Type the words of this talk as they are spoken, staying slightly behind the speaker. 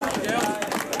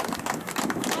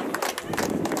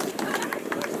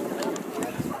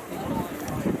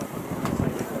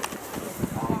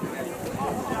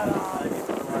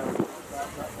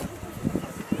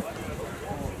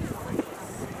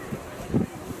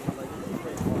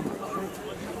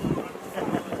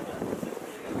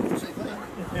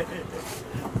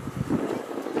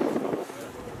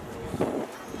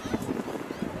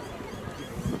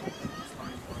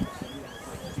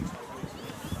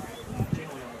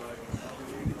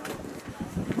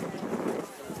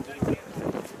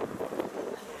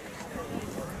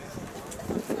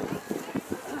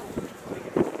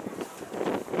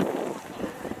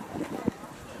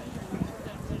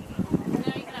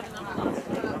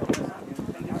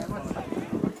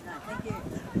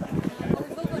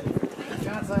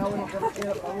I will come get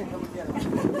it. I will come get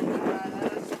it.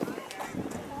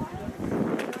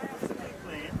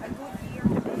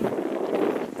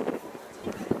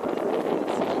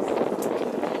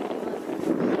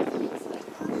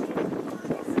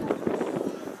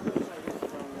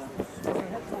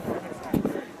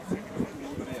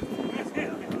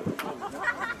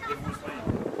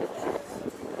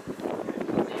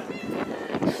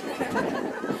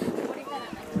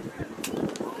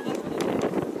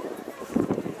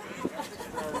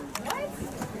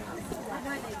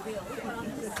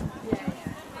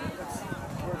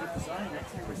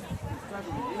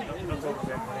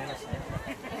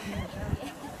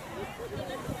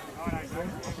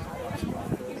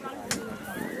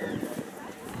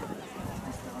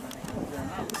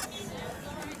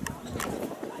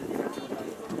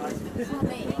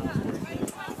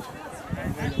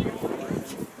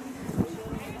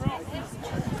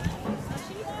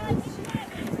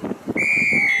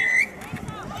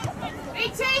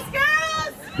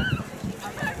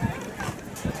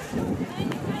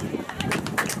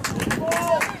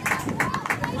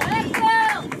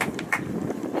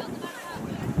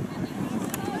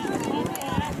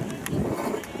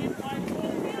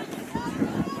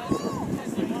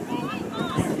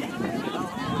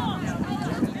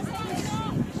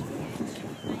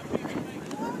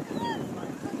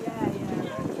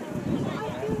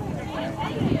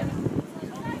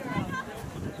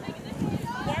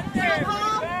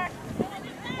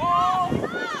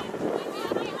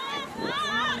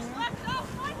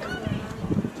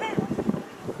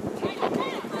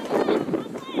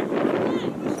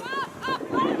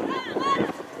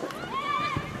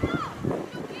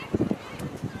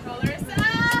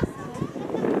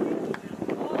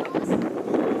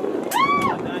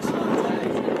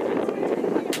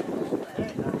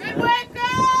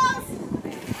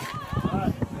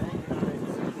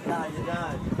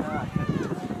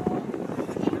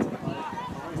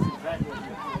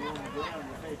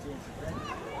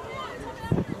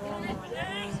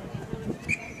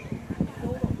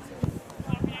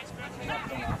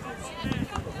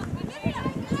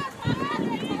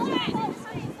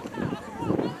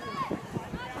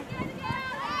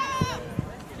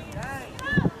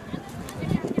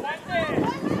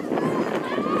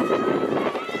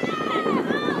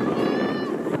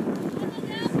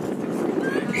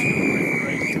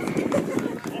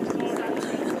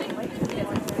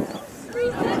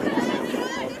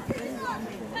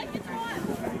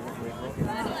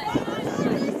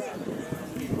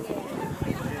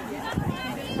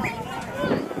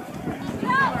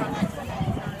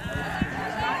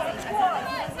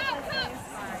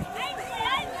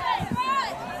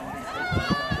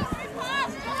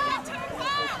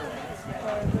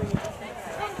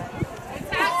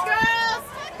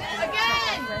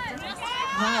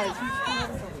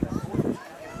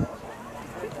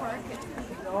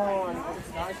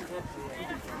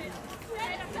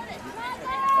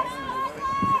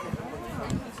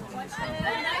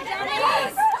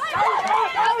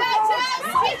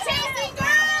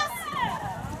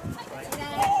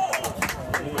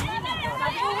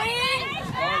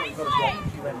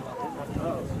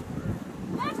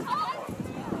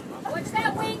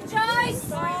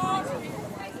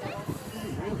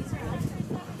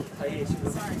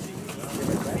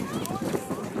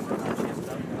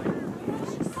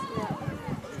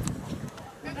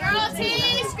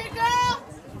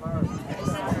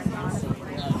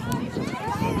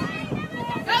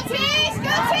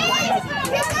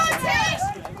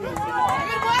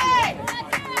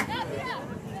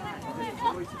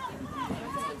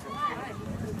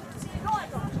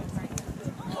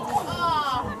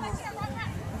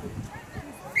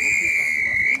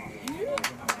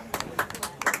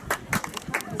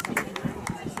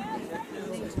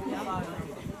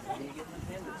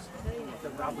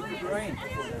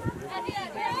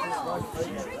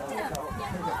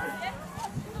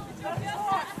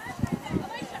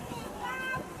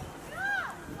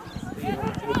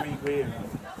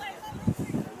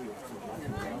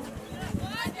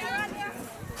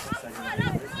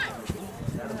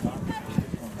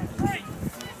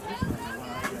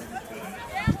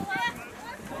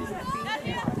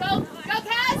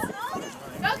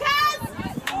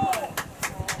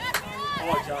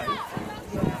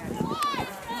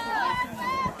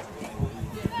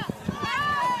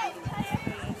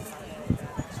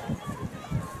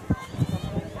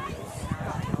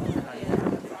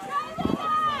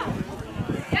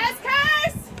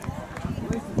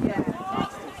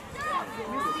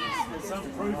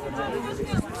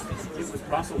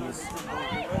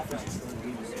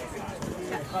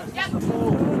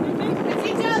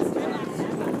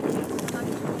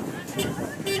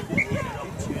 Yep.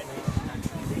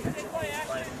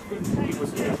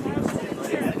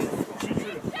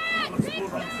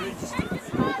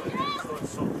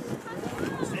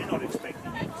 not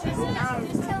expecting it. Just tell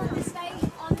them to stay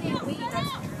on their wheels.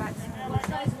 Watch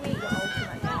those wheels.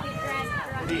 Don't get dragged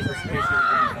around. It is, especially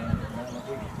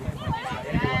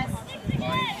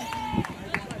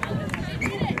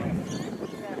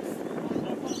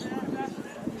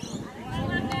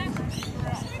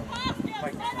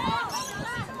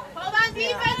Hold on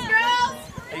defense, girls!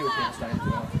 he was going to stay as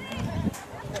well.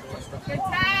 Good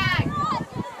tag!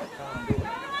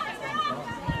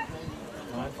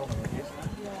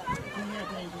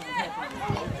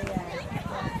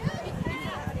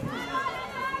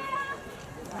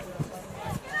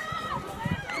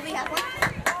 Do we have one?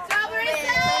 Go,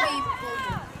 Marissa!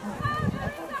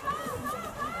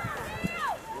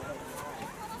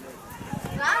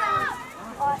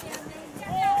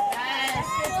 Yes,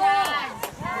 good tag!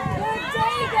 Good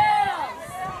day, girls.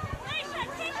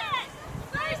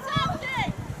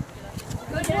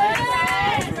 Good work.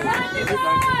 Run the go.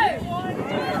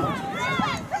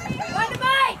 Run the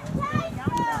bike.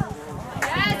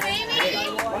 Yes,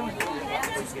 Amy!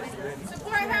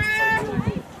 Support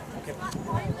her!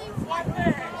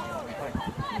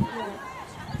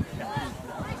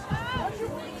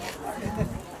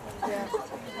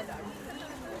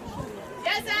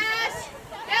 Yes, Ash!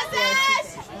 Yes,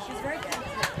 Ash! She's very good.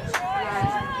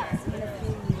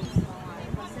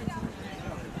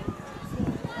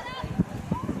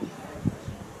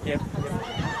 Yep.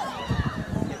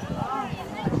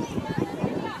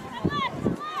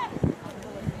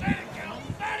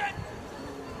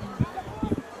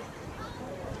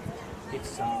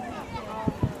 It's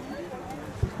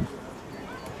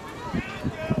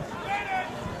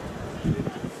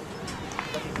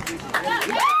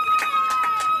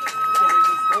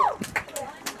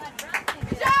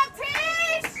Good job,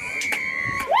 Tish!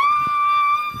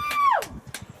 Woo!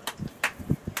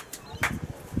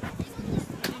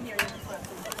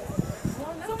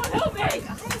 Someone help me!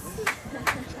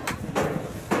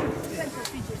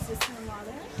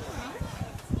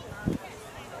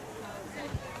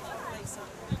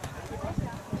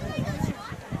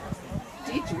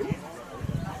 Did you?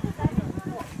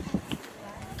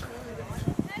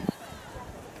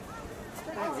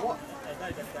 Hey, what?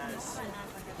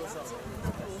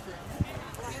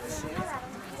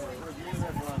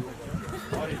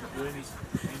 I didn't burn his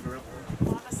finger up.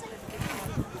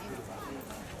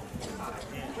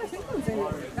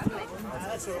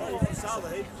 That's all right. If you saw the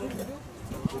heat, we'll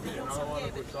get another one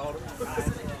if we sold it.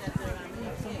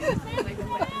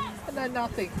 No,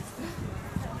 nothing.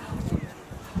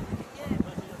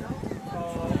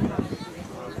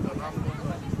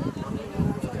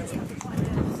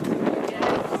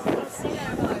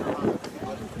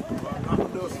 Nothing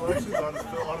to do with selections. I just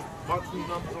punch these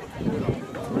numbers on the computer.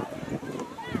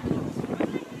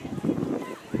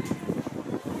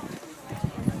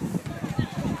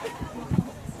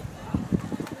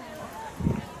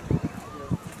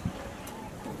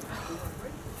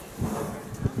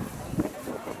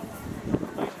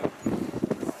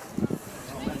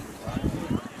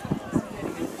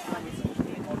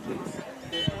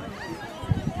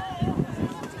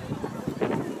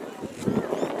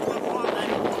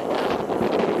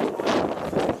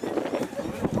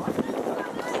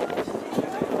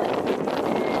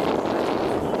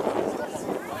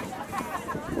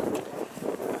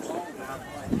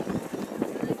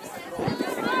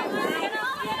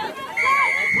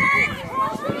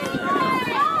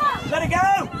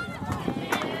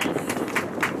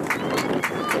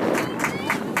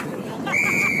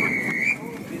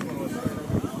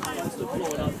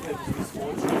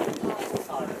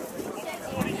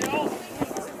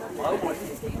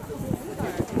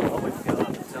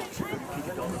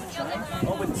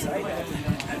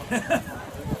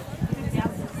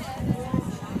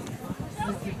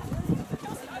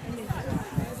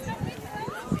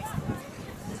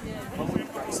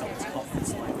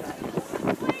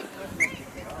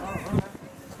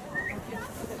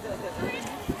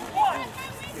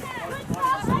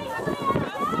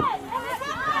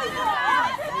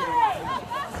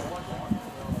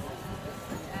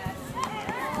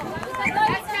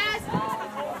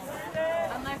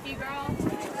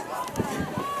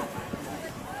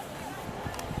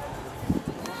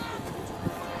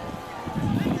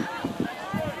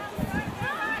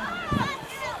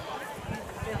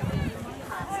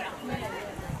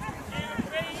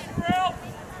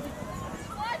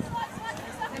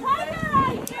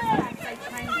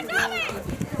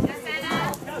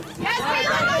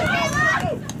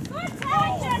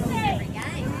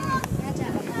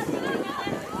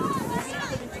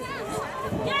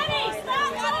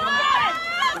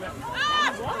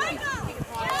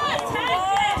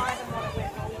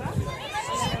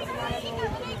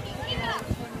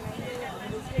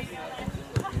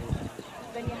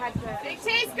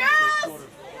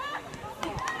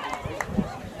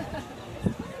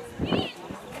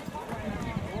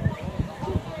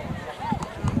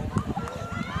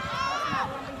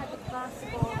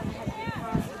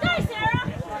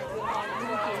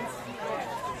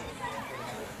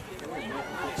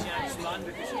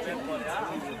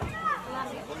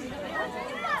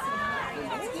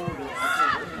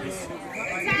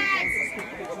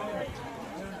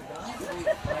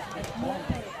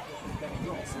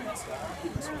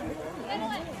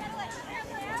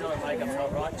 Tell her makeup's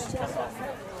not right, she's cut off.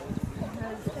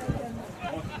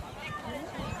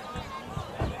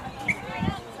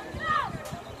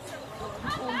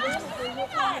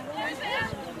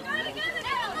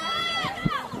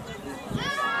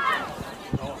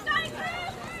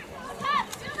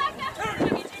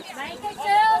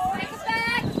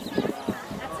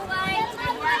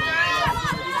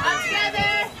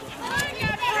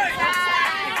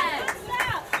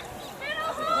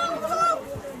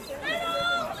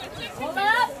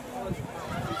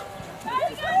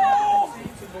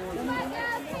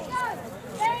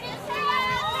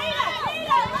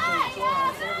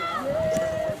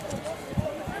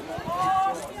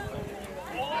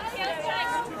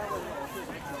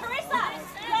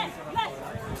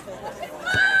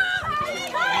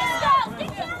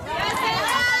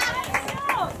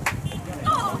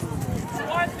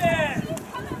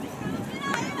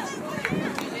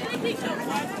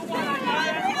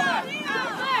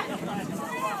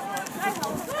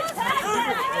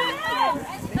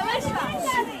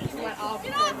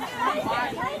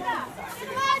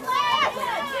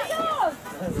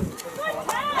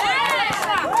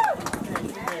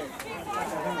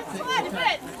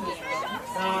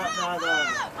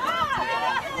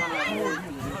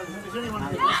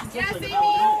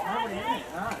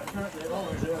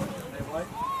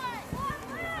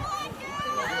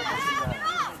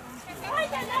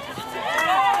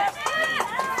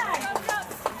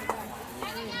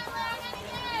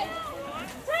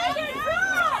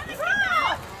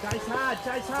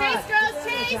 Chase, girls,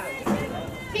 chase!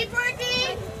 Keep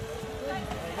working!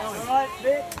 Alright,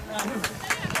 Vic.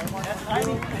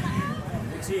 Amy.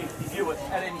 See, if you were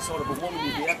at any sort of a woman,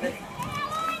 you'd be out there.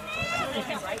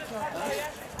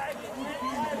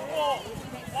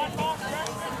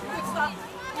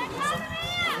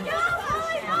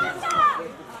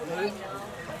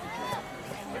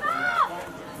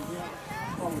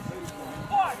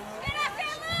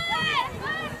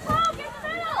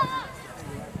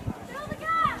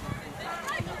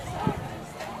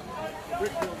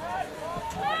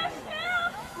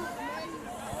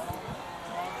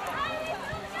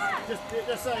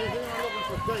 Just say, if you're looking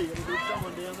for D, it'll be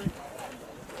someone down there.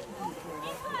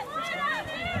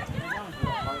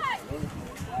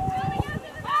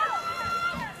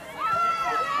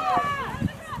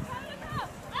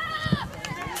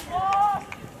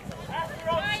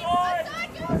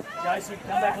 Josie,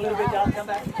 come back a little bit, darling, come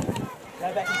back.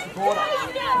 Go back into the border.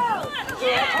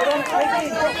 Put on, keep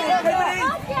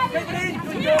it in,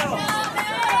 good girl.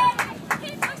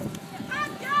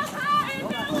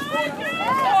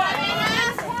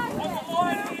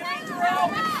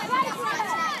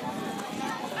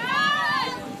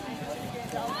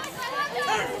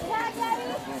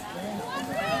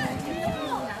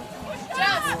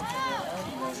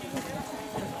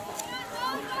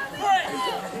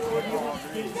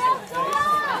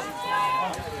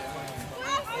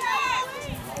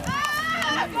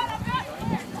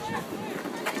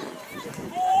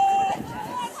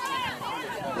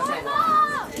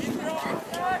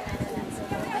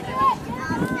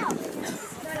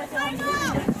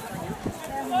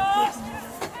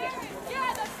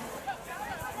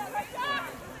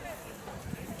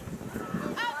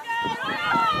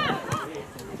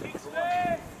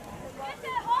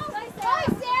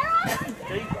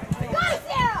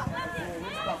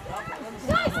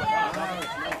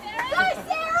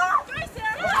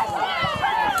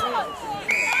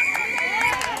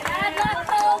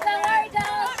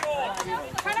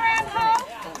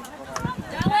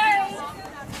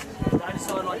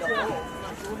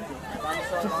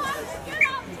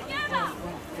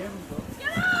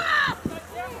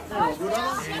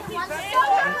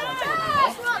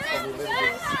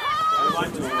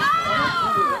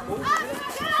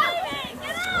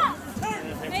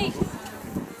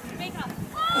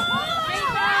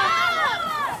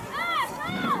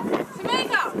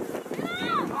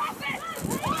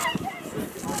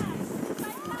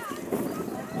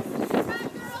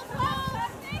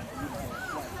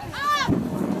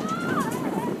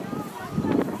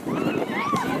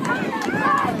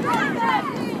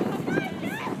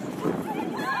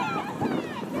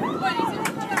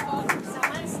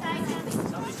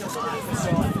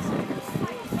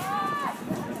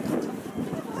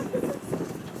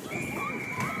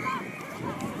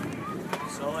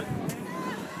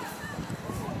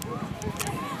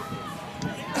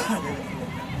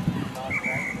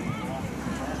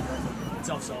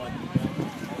 offside.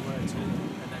 Were to,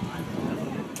 and then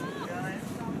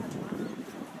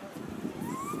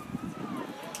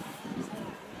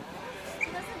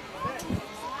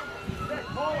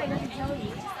It doesn't tell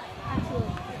you.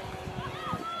 Actually.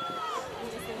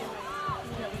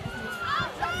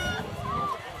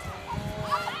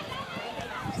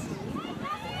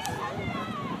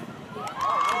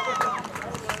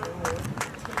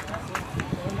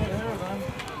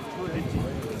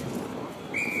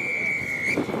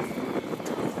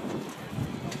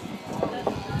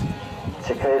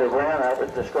 Chiquita Brown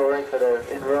opens the scoring for the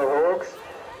Inverell Hawks.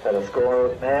 So the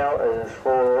score now is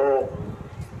 4-all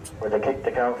with a kick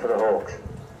to come for the Hawks.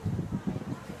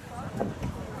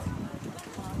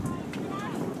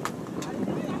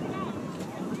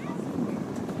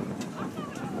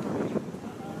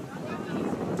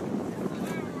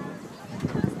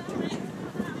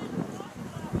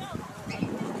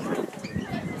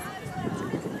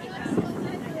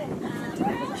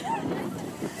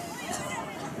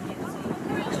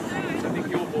 I think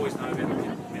your boys know about the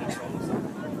minutes rolls.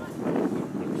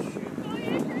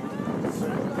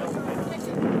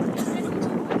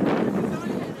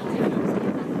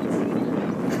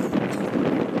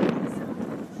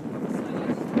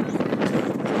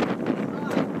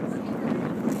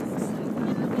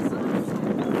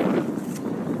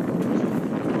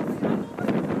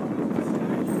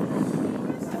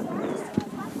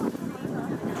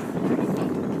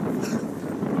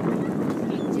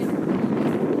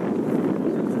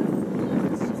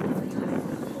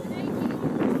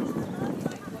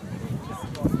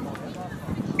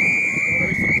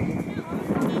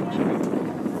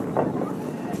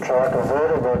 Try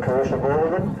converted by Carissa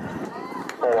Morgan.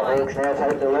 The Hawks now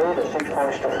take the lead at 6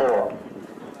 points to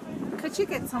 4. Could you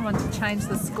get someone to change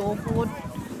the scoreboard?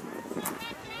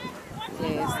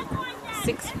 Yes,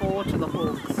 6-4 to the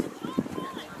Hawks.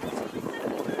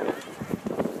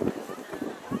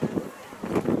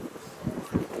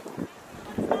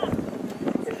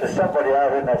 If there's somebody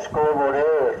over in that scoreboard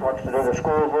area that wants to do the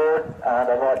scoreboard,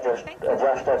 they might just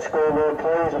adjust that scoreboard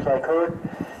please if they could.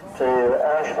 To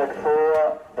Ashford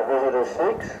 4, the Visitors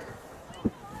 6.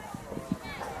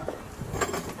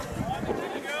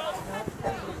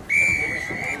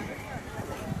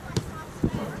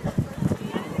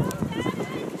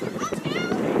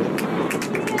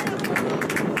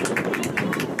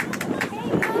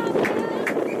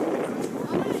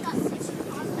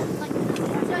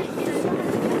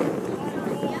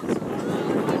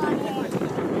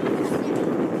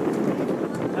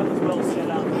 That was well set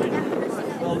up.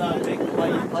 Well done, Vic, the way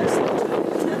you placed it.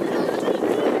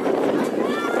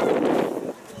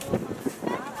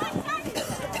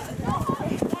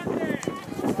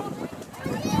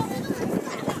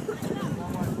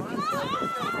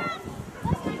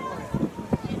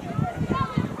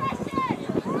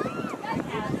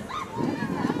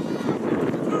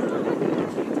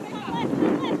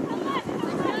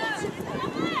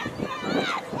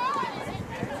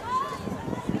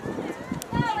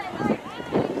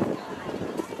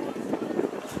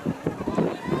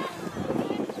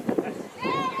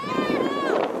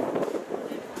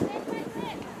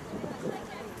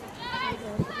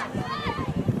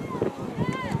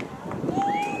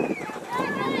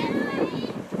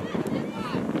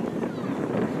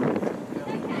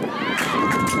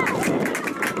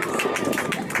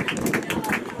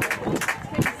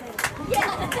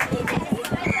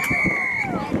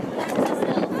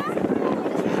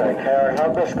 So Karen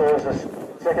Humber scores the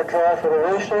second try for the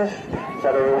Roosters. So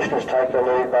the Roosters take the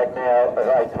lead back now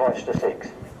of 8 points to 6.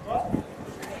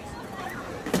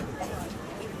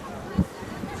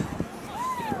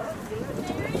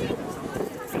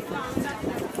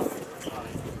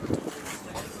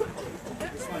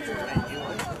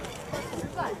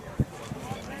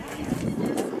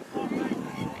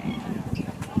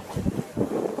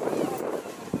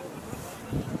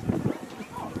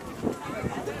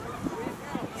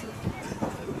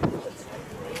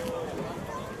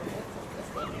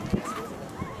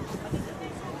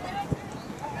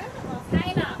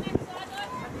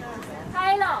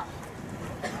 Taylor!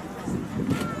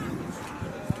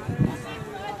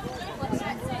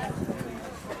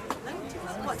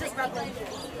 What does Rutland do?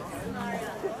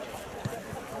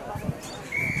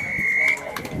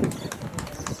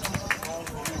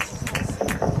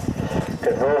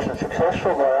 Conversion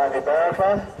successful by Andy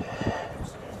Barclay.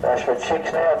 Ashford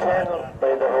 6 now 10,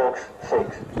 lead the Hawks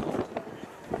 6.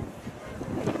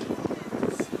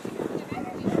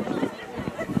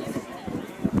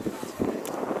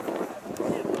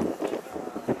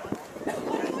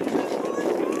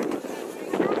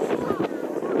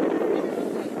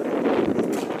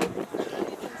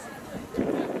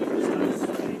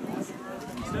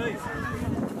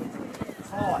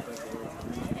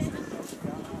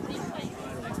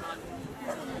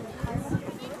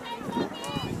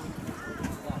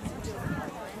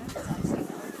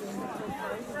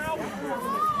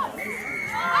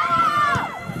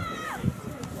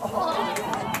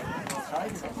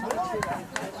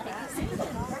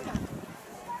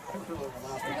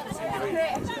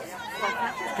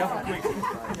 Jump quick.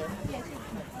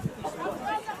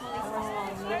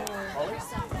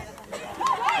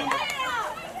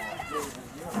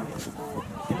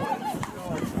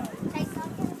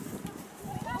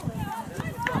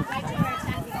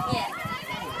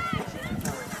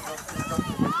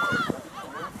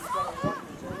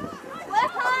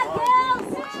 Work hard, girls!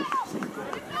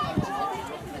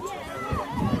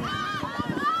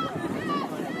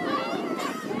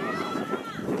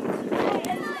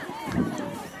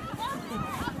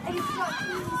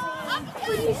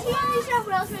 Could you see on New South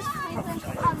Wales versus Queensland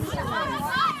on the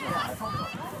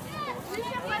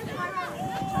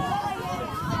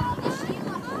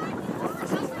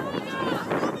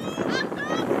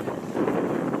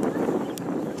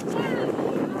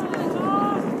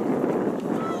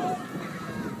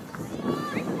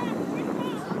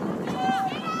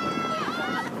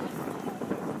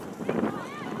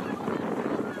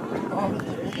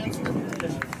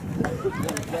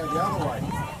Go the other way.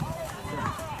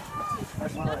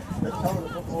 That's right. Let's tell the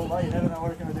football way. You never know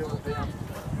what it's going to do with the down.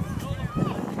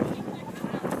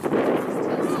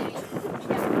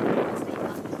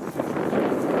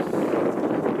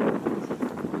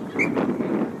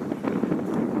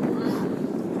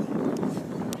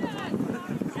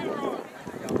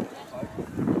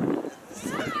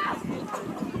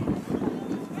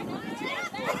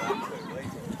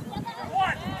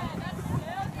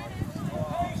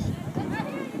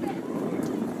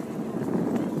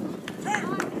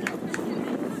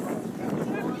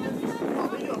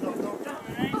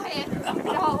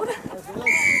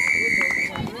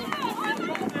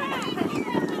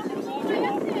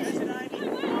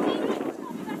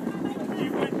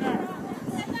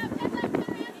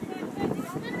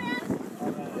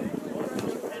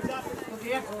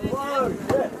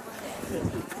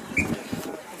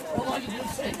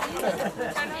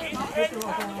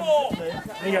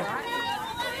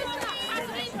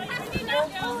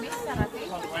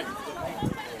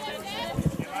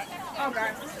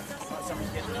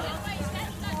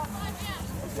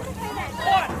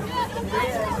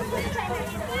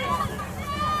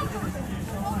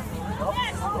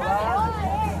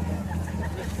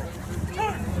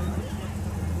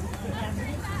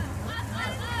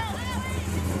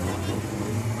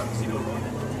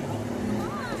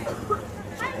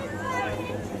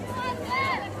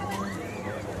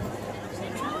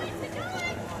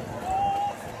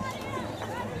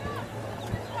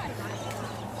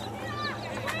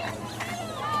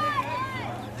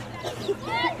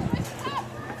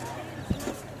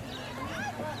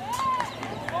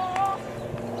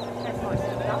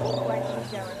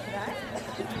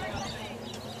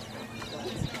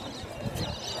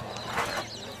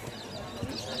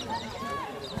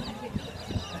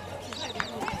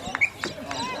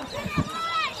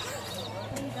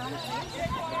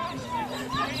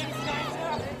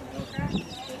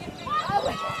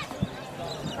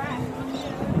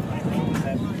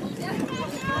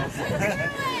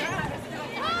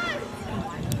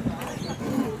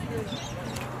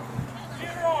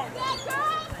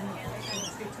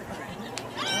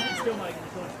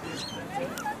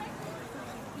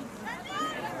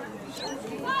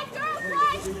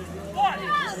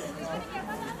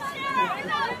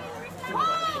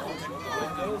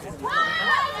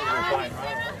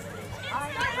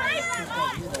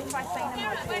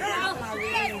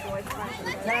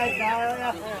 There you go.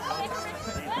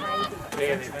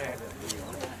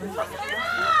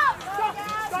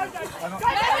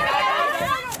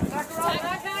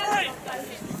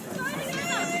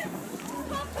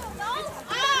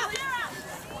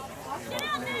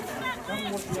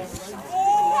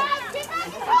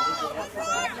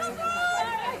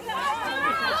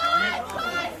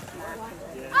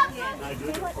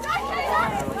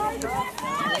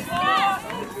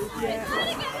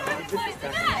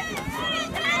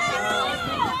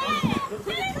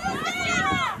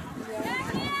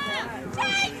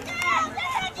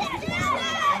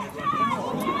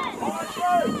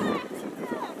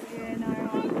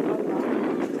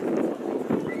 Still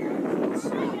making the